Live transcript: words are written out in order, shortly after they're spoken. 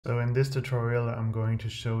So in this tutorial, I'm going to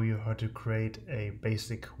show you how to create a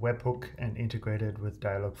basic webhook and integrate it with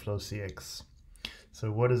Dialogflow CX.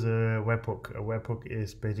 So what is a webhook? A webhook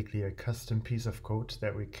is basically a custom piece of code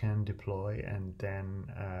that we can deploy and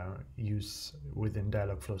then use within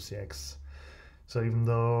Dialogflow CX. So even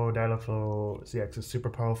though Dialogflow CX is super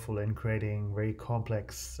powerful in creating very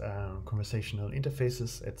complex conversational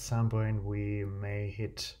interfaces, at some point we may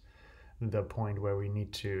hit the point where we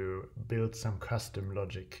need to build some custom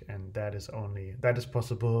logic, and that is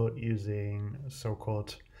possible using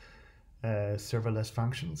so-called serverless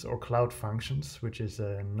functions or cloud functions, which is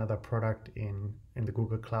another product in the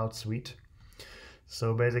Google Cloud Suite.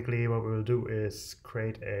 So basically what we will do is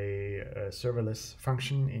create a serverless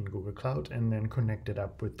function in Google Cloud and then connect it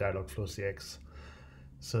up with Dialogflow CX.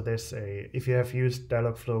 So if you have used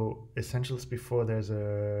Dialogflow Essentials before, there's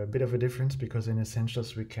a bit of a difference, because in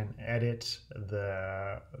Essentials we can edit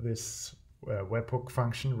this webhook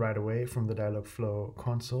function right away from the Dialogflow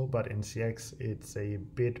console, but in CX it's a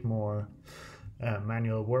bit more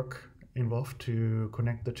manual work involved to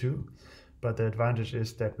connect the two. But the advantage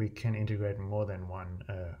is that we can integrate more than one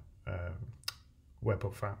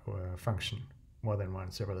webhook function, more than one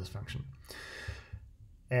serverless function.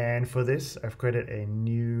 And for this, I've created a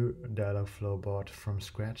new Dialogflow bot from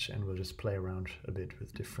scratch, and we'll just play around a bit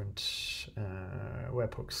with different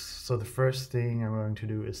webhooks. So the first thing I'm going to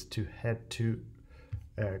do is to head to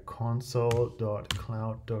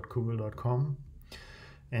console.cloud.google.com.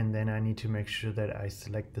 And then I need to make sure that I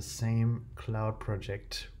select the same cloud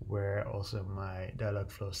project where also my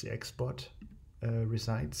Dialogflow CX bot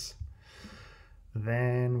resides.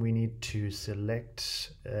 Then we need to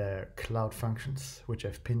select cloud functions, which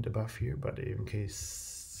I've pinned above here, but in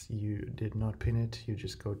case you did not pin it, you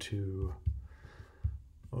just go to,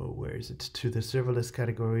 where is it? To the serverless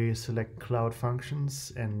category, select cloud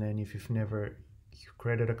functions, and then if you've never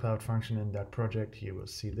created a cloud function in that project, you will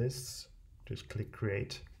see this. Just click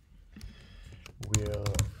create. We'll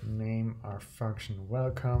name our function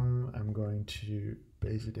welcome. I'm going to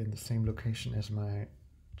base it in the same location as my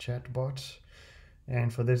chatbot.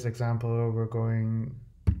 And for this example, we're going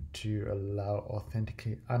to allow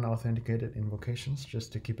unauthenticated invocations,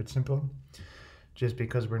 just to keep it simple, just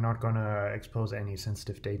because we're not going to expose any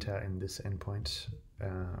sensitive data in this endpoint.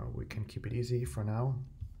 We can keep it easy for now.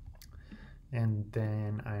 And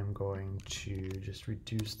then I'm going to just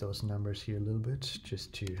reduce those numbers here a little bit,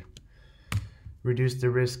 just to reduce the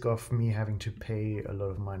risk of me having to pay a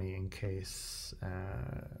lot of money in case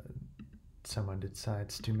someone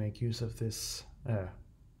decides to make use of this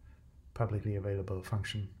publicly available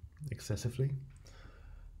function excessively.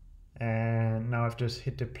 And now I've just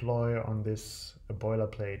hit deploy on this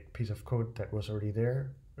boilerplate piece of code that was already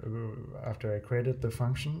there after I created the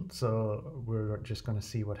function. So we're just going to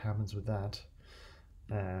see what happens with that.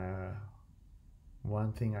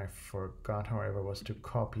 One thing I forgot, however, was to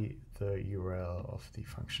copy the URL of the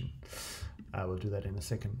function. I will do that in a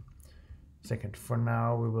second. For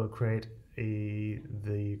now, we will create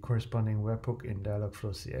the corresponding webhook in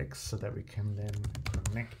Dialogflow CX so that we can then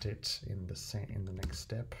connect it in the next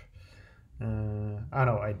step. No,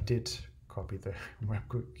 I did copy the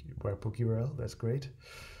webhook URL. That's great.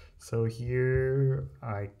 So here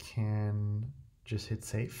I can just hit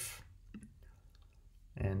save.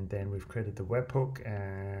 And then we've created the webhook,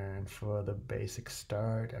 and for the basic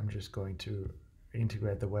start, I'm just going to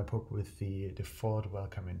integrate the webhook with the default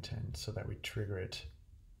welcome intent so that we trigger it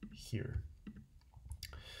here.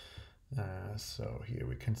 So here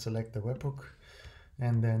we can select the webhook,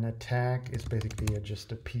 and then a tag is basically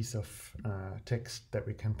just a piece of text that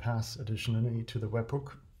we can pass additionally to the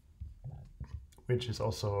webhook, which is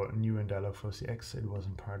also new in Dialogflow CX. It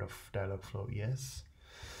wasn't part of Dialogflow ES.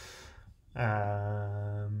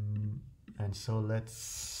 And so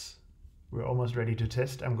we're almost ready to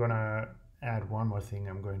test. I'm gonna add one more thing.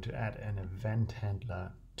 I'm going to add an event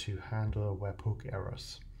handler to handle webhook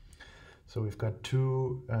errors. So we've got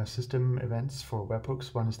two system events for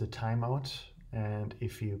webhooks. One is the timeout, and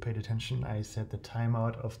if you paid attention, I set the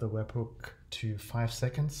timeout of the webhook to 5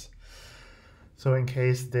 seconds. So in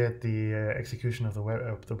case that the execution of the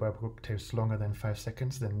webhook takes longer than 5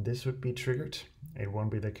 seconds, then this would be triggered. It won't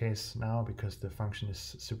be the case now because the function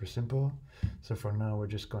is super simple. So for now, we're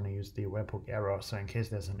just going to use the webhook error. So in case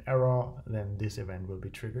there's an error, then this event will be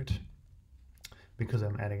triggered. Because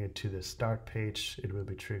I'm adding it to the start page, it will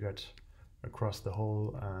be triggered across the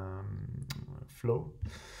whole flow.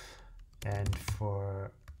 And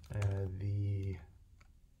for the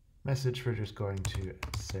message, we're just going to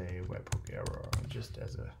say webhook error, just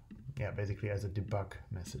as basically as a debug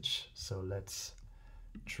message. So let's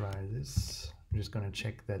try this. I'm just going to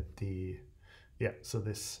check that the yeah, so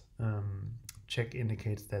this check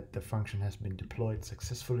indicates that the function has been deployed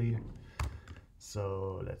successfully.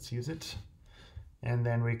 So let's use it. And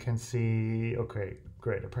then we can see, okay,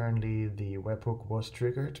 great. Apparently the webhook was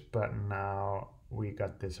triggered, but now we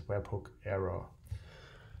got this webhook error.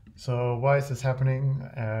 So why is this happening?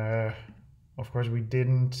 Of course, we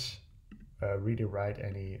didn't really write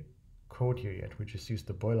any code here yet. We just used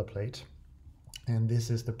the boilerplate. And this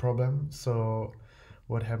is the problem. So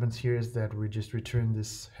what happens here is that we just return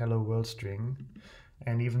this hello world string.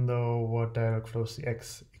 And even though what Dialogflow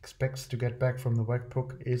CX expects to get back from the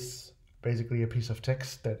webhook is basically a piece of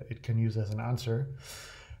text that it can use as an answer,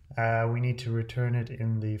 we need to return it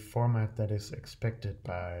in the format that is expected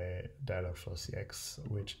by Dialogflow CX,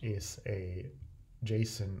 which is a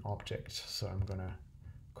JSON object. So I'm gonna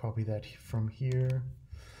copy that from here.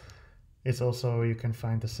 It's also, you can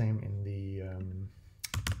find the same in the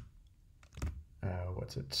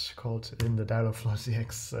what's it called, in the Dialogflow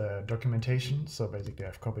CX documentation. So basically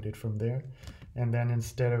I've copied it from there. And then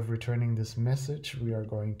instead of returning this message, we are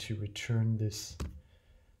going to return this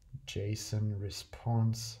JSON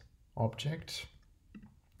response object.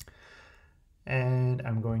 And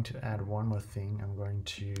I'm going to add one more thing. I'm going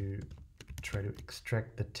to try to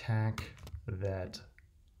extract the tag that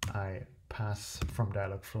I pass from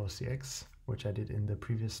Dialogflow CX, which I did in the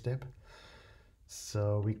previous step.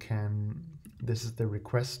 So we can, this is the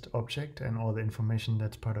request object, and all the information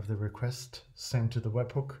that's part of the request sent to the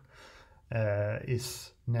webhook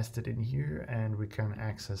is nested in here, and we can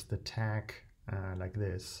access the tag like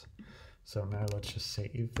this. So now let's just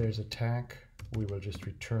say if there's a tag, we will just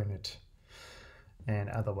return it. And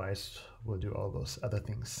otherwise we'll do all those other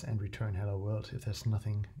things and return hello world if there's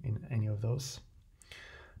nothing in any of those.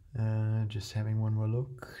 Just having one more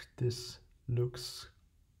look. This looks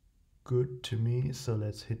good to me, so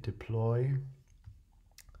let's hit deploy.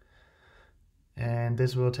 And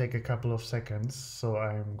this will take a couple of seconds, so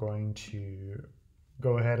I'm going to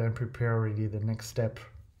go ahead and prepare already the next step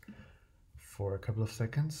for a couple of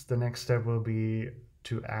seconds. The next step will be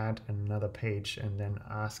to add another page and then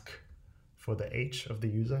ask for the age of the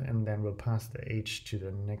user, and then we'll pass the age to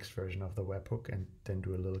the next version of the webhook and then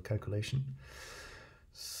do a little calculation.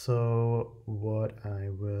 So what I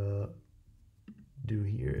will do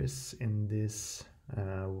here is in this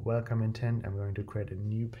welcome intent, I'm going to create a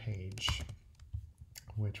new page,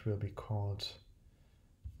 which will be called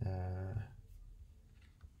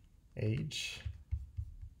age.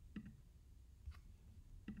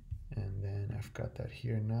 And then I've got that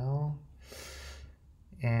here now.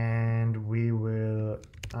 And we will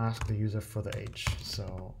ask the user for the age.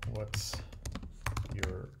 So what's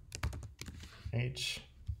your age?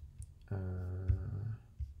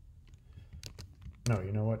 No,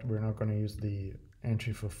 you know what? We're not going to use the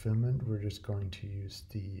entry fulfillment. We're just going to use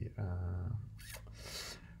the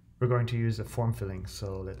we're going to use a form filling.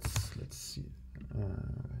 So let's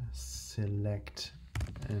select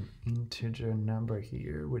an integer number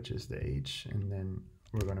here, which is the age, and then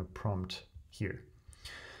we're going to prompt here.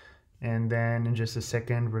 And then in just a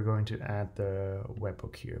second, we're going to add the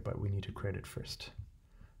webhook here, but we need to create it first.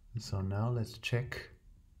 So now let's check.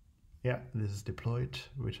 Yeah, this is deployed,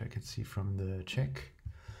 which I can see from the check.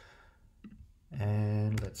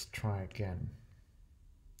 And let's try again.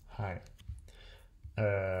 Hi.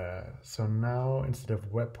 So now instead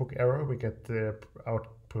of webhook error, we get the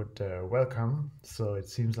output welcome. So it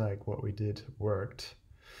seems like what we did worked.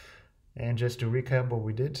 And just to recap what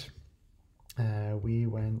we did, we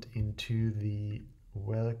went into the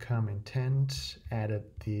welcome intent, added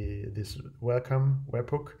this welcome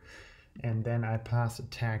webhook, and then I pass a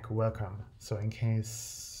tag welcome. So in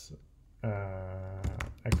case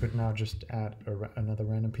I could now just add another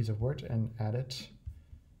random piece of word and add it,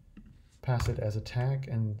 pass it as a tag,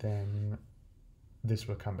 and then this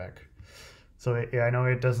will come back. So yeah, I know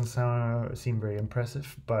it doesn't seem very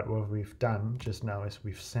impressive, but what we've done just now is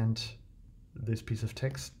we've sent this piece of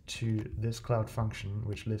text to this cloud function,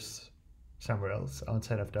 which lives somewhere else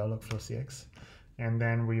outside of Dialogflow CX, and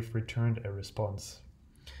then we've returned a response,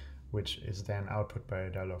 which is then output by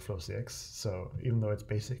Dialogflow CX. So even though it's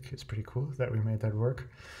basic, it's pretty cool that we made that work.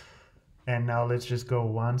 And now let's just go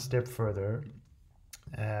one step further.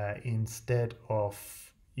 Instead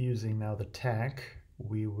of using now the tag,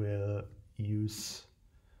 we will use,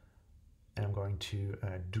 and I'm going to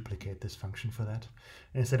duplicate this function for that.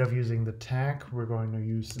 Instead of using the tag, we're going to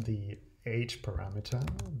use the age parameter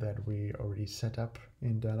that we already set up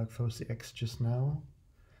in Dialogflow CX just now,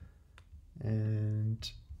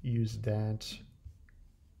 and use that.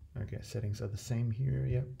 Okay, settings are the same here.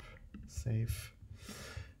 Yep, save.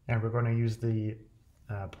 And we're going to use the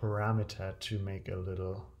parameter to make a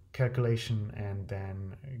little calculation and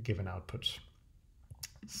then give an output.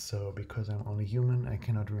 So because I'm only human, I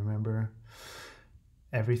cannot remember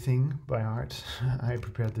everything by heart. I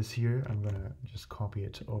prepared this here. I'm gonna just copy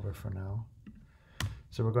it over for now.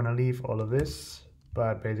 So we're gonna leave all of this,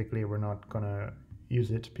 but basically we're not gonna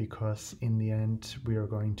use it because in the end we are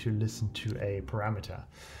going to listen to a parameter.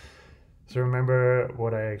 So remember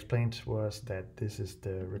what I explained was that this is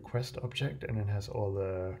the request object, and it has all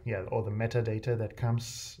the metadata that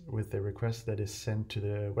comes with the request that is sent to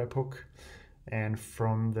the webhook. And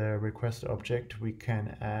from the request object we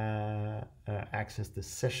can access the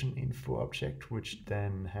session info object, which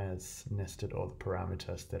then has nested all the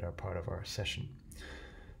parameters that are part of our session.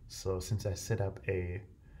 So since I set up a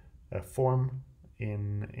form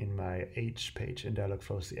in my age page in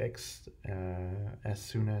Dialogflow CX, as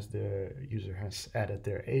soon as the user has added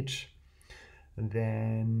their age,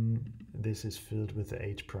 then this is filled with the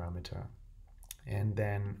age parameter. And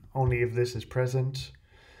then only if this is present,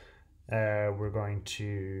 we're going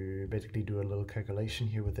to basically do a little calculation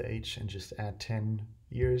here with the age and just add 10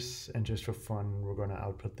 years. And just for fun, we're going to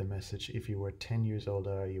output the message: if you were 10 years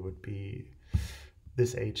older, you would be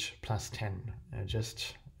this age plus 10,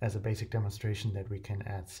 just as a basic demonstration that we can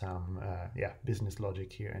add some business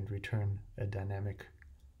logic here and return a dynamic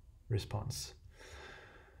response.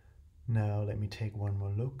 Now let me take one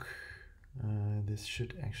more look. This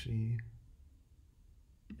should actually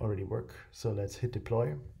already work. So let's hit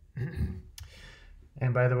deploy.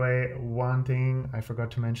 And by the way, one thing I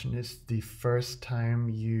forgot to mention is the first time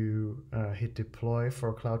you hit deploy for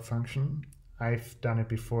a cloud function. I've done it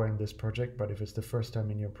before in this project, but if it's the first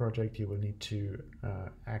time in your project, you will need to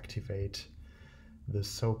activate the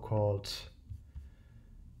so-called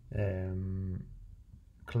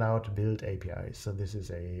cloud build API. So this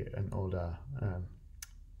is an older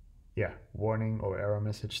warning or error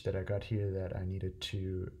message that I got here, that I needed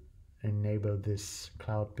to enable this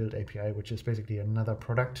cloud build API, which is basically another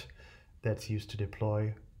product that's used to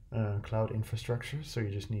deploy cloud infrastructure. So you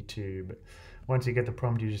just need to, once you get the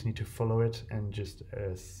prompt, you just need to follow it and just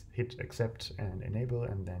hit accept and enable,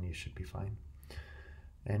 and then you should be fine.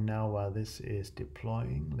 And now while this is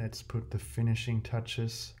deploying, let's put the finishing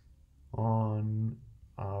touches on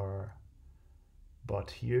our bot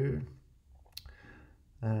here.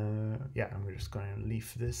 I'm just going to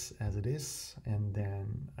leave this as it is, and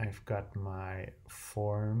then I've got my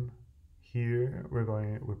form here.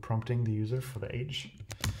 We're prompting the user for the age,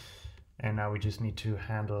 and now we just need to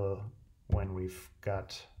handle when we've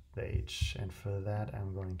got the age, and for that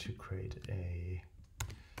I'm going to create a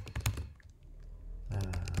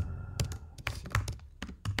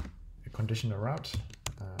conditional route.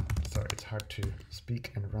 Sorry, it's hard to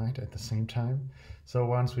speak and write at the same time. So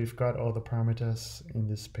once we've got all the parameters in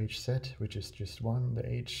this page set, which is just one, the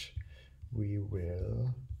age, we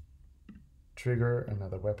will trigger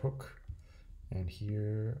another webhook. And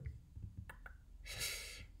here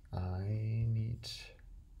I need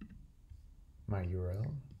my URL.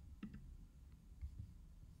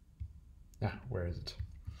 Where is it?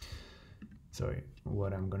 So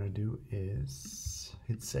what I'm gonna do is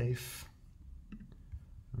hit save.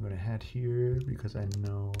 I'm gonna head here because I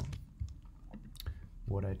know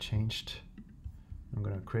what I changed. I'm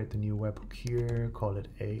gonna create the new webhook here, call it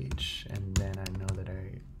age, and then I know that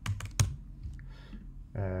I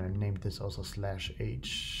named this also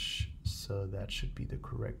 /age, so that should be the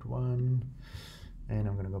correct one. And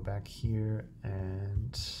I'm gonna go back here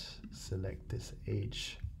and select this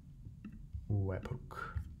age webhook.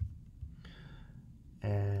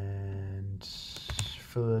 And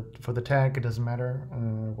for the tag, it doesn't matter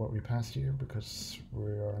what we pass here because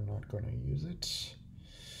we are not going to use it.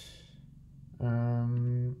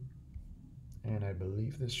 And I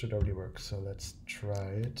believe this should already work. So let's try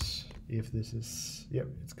it. If this is, yep,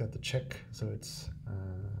 it's got the check, so it's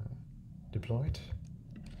deployed.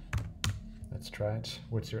 Let's try it.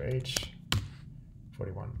 What's your age?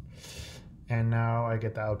 41. And now I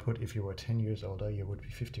get the output: if you were 10 years older, you would be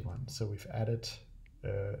 51. So we've added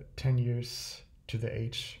 10 years to the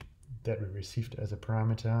age that we received as a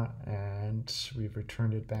parameter, and we've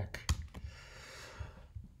returned it back.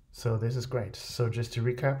 So this is great. So just to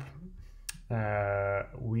recap,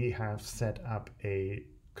 we have set up a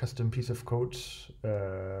custom piece of code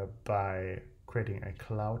by creating a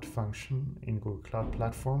cloud function in Google Cloud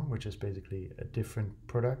Platform, which is basically a different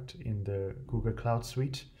product in the Google Cloud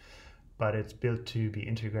Suite, but it's built to be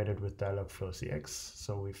integrated with Dialogflow CX.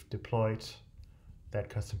 So we've deployed that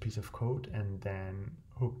custom piece of code and then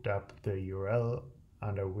hooked up the URL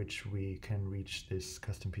under which we can reach this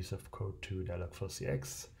custom piece of code to Dialogflow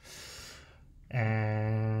CX.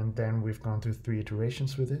 And then we've gone through 3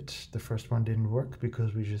 iterations with it. The first one didn't work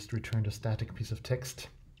because we just returned a static piece of text.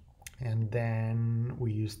 And then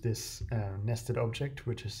we used this nested object,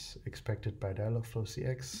 which is expected by Dialogflow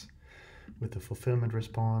CX, with the fulfillment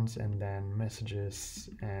response and then messages.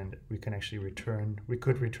 And we can actually we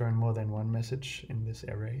could return more than one message in this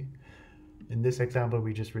array. In this example,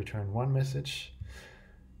 we just return one message.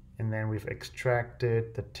 And then we've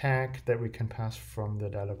extracted the tag that we can pass from the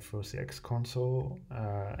Dialogflow CX console.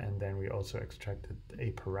 And then we also extracted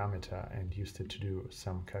a parameter and used it to do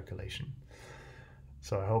some calculation.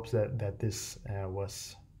 So I hope that this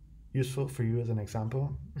was useful for you as an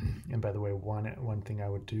example. And by the way, one thing I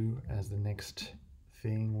would do as the next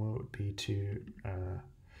thing would be to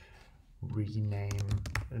rename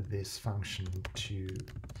this function to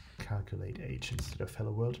calculate age instead of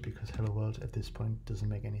hello world, because hello world at this point doesn't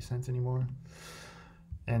make any sense anymore.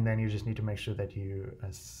 And then you just need to make sure that you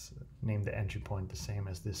name the entry point the same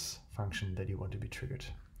as this function that you want to be triggered.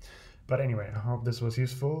 But anyway, I hope this was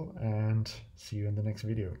useful, and see you in the next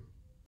video.